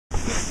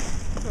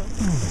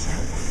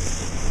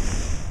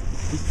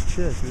This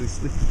chair's really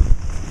slippy.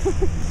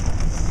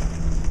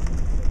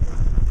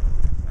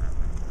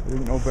 I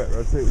didn't know better,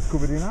 I'd say it was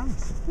covered in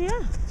ants.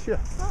 Yeah. Sure.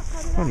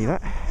 Funny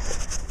that.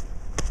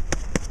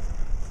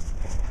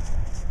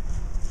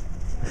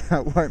 I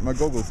can't wipe my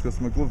goggles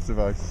because my gloves have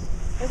ice.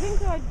 I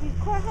think I'd be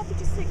quite happy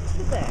to stick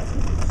to there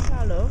because it's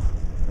shallow.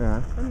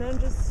 Yeah. And then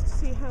just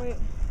see how it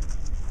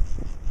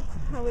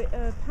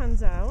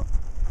pans out.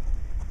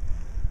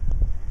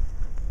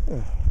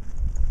 Yeah.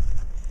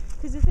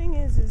 Because the thing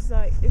is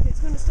like if it's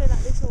going to stay like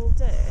this all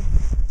day,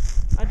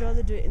 I'd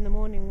rather do it in the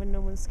morning when no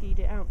one's skied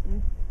it out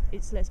and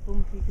it's less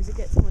bumpy because it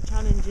gets more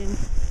challenging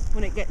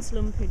when it gets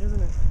lumpy,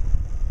 doesn't it?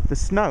 The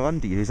snow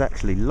under you is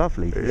actually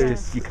lovely. It's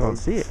just you can't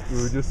see it.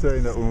 We were just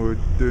saying that when we were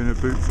doing our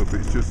boots up,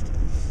 it's just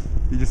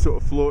you're just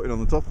sort of floating on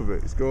the top of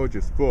it. It's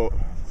gorgeous, but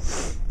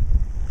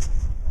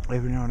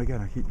every now and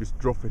again I keep just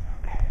dropping.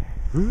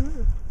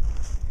 And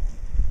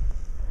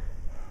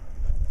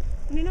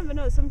you never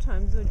know,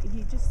 sometimes if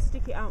you just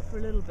stick it out for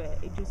a little bit,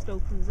 it just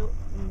opens up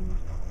and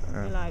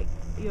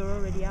you're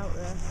already out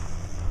there.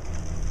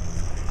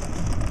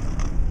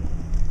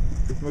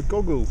 If my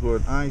goggles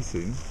weren't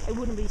icing, it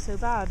wouldn't be so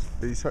bad.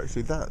 It's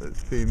actually that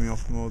that's peeing me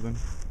off more than...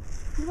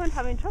 You weren't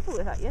having trouble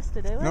with that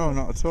yesterday, were you? No,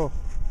 not at all.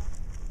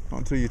 Not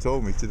until you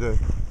told me today.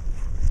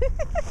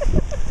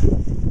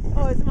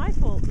 Oh, it's my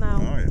fault now.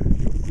 Oh yeah.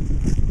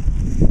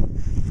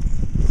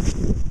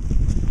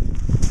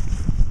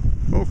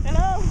 Oh.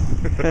 Hello?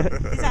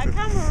 Is that a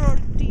camera or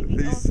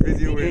DVD? He's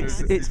videoing.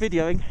 It's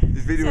videoing.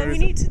 He's videoing. So we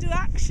need to do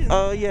action.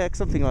 Oh yeah,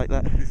 something like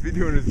that. He's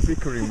videoing us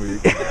bickering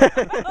with each other.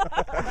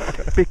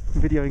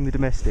 Videoing the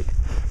domestic.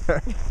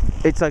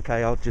 It's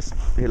okay.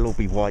 It'll all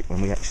be white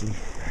when we actually.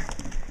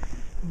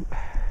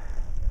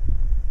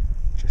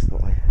 Just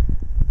thought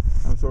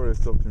I'm sorry I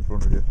stopped in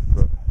front of you,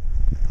 but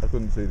I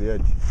couldn't see the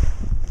edge.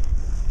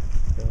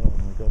 Oh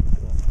my god.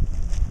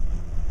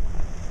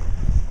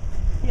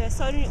 Yeah,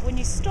 so when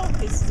you stop,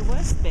 this is the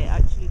worst bit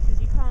actually,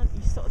 because you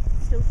sort of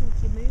still think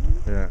you're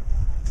moving. Yeah.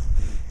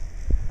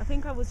 I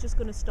think I was just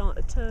going to start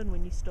a turn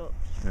when you stopped.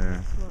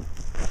 Yeah.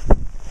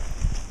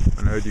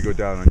 And I heard you go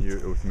down, I knew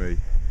it was me.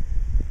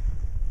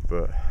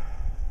 But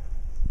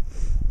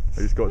I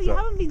just got to you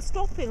haven't been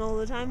stopping all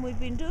the time we've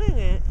been doing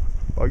it.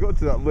 I got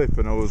to that lip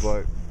and I was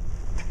like,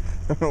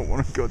 I don't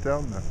want to go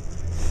down there.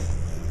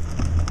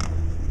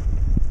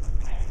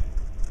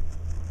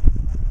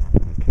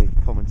 okay.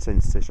 Common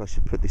sense says I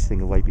should put this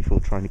thing away before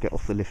trying to get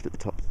off the lift at the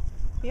top.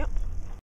 Yep.